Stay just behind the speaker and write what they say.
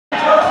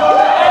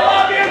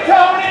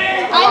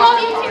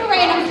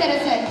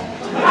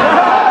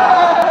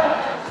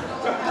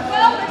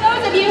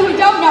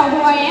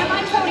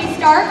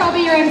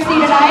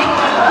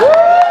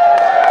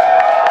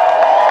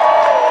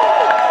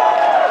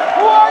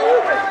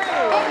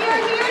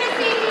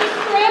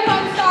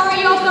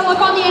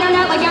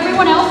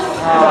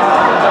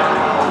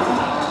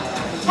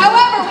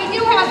However, we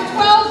do have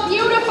 12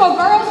 beautiful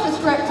girls to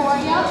script for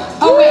you.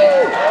 Oh wait.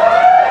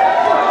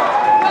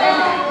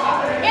 Well,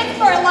 it's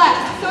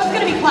burlesque, so it's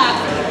going to be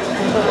classy.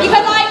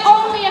 Because I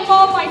only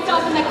involve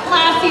myself in the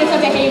classiest of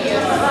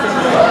behaviors.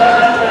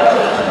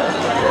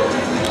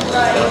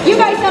 You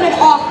guys sounded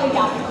awfully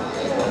young.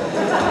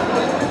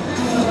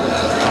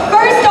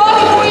 First off,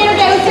 before we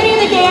introduce any of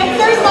the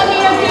dancers, let me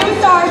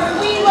introduce our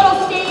sweet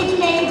little stage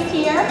maids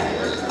here.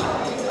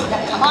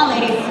 Come on,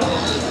 ladies.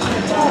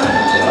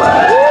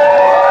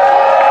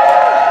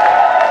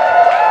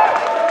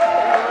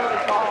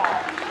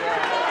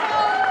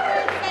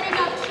 Setting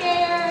up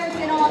chairs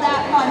and all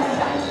that fun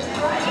stuff.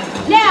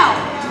 Now,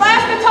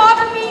 flash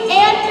photography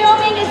and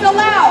filming is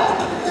allowed.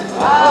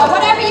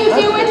 Whatever you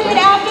do with it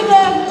after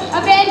the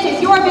event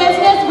is your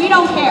business. We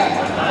don't care.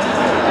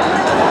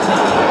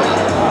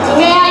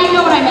 Yeah, you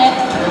know what I meant.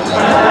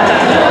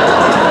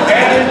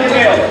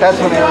 That's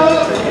what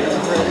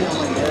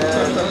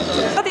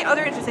The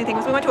other interesting thing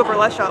was we went to a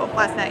burlesque show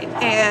last night,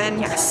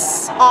 and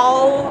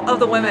all of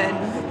the women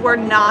were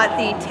not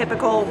the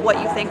typical what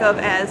you think of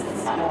as,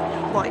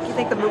 like, you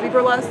think the movie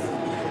burlesque.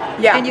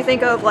 Yeah. And you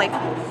think of like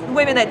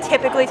women that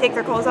typically take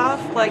their clothes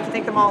off, like you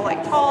think them all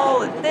like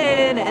tall and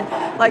thin and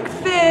like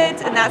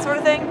fit and that sort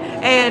of thing.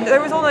 And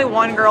there was only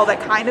one girl that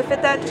kind of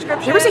fit that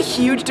description. There was a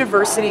huge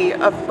diversity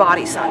of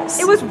body size.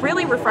 It was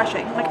really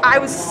refreshing. Like I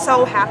was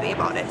so happy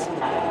about it.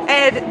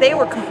 And they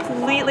were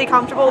completely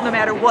comfortable no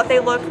matter what they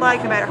looked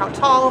like, no matter how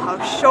tall, how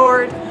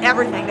short,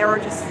 everything. They were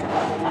just,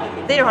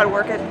 they know how to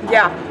work it.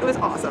 Yeah. It was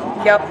awesome.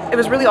 Yep. It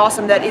was really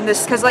awesome that in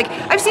this, because like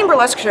I've seen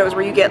burlesque shows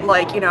where you get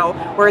like, you know,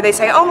 where they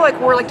say, oh, like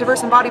we're like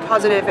diverse and body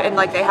positive, and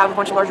like they have a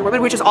bunch of larger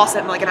women, which is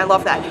awesome, like, and I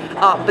love that.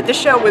 But this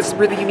show was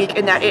really unique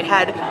in that it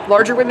had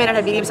larger women, it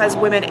had medium-sized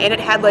women, and it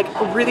had like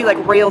a really like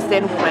rail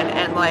thin woman.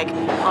 And like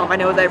I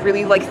know that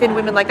really like thin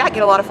women like that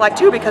get a lot of flack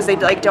too, because they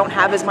like don't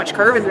have as much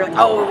curve, and they're like,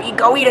 oh,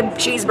 go eat a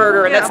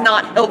cheeseburger, and that's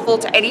not helpful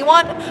to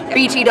anyone.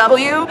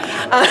 BTW.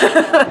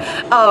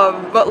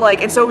 But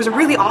like, and so it was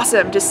really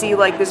awesome to see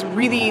like this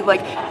really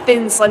like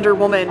thin, slender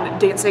woman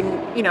dancing,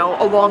 you know,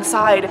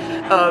 alongside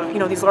of, you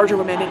know, these larger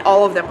women, and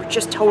all of them were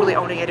just totally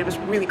owning it. It was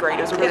really great.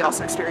 It was a really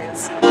awesome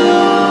experience.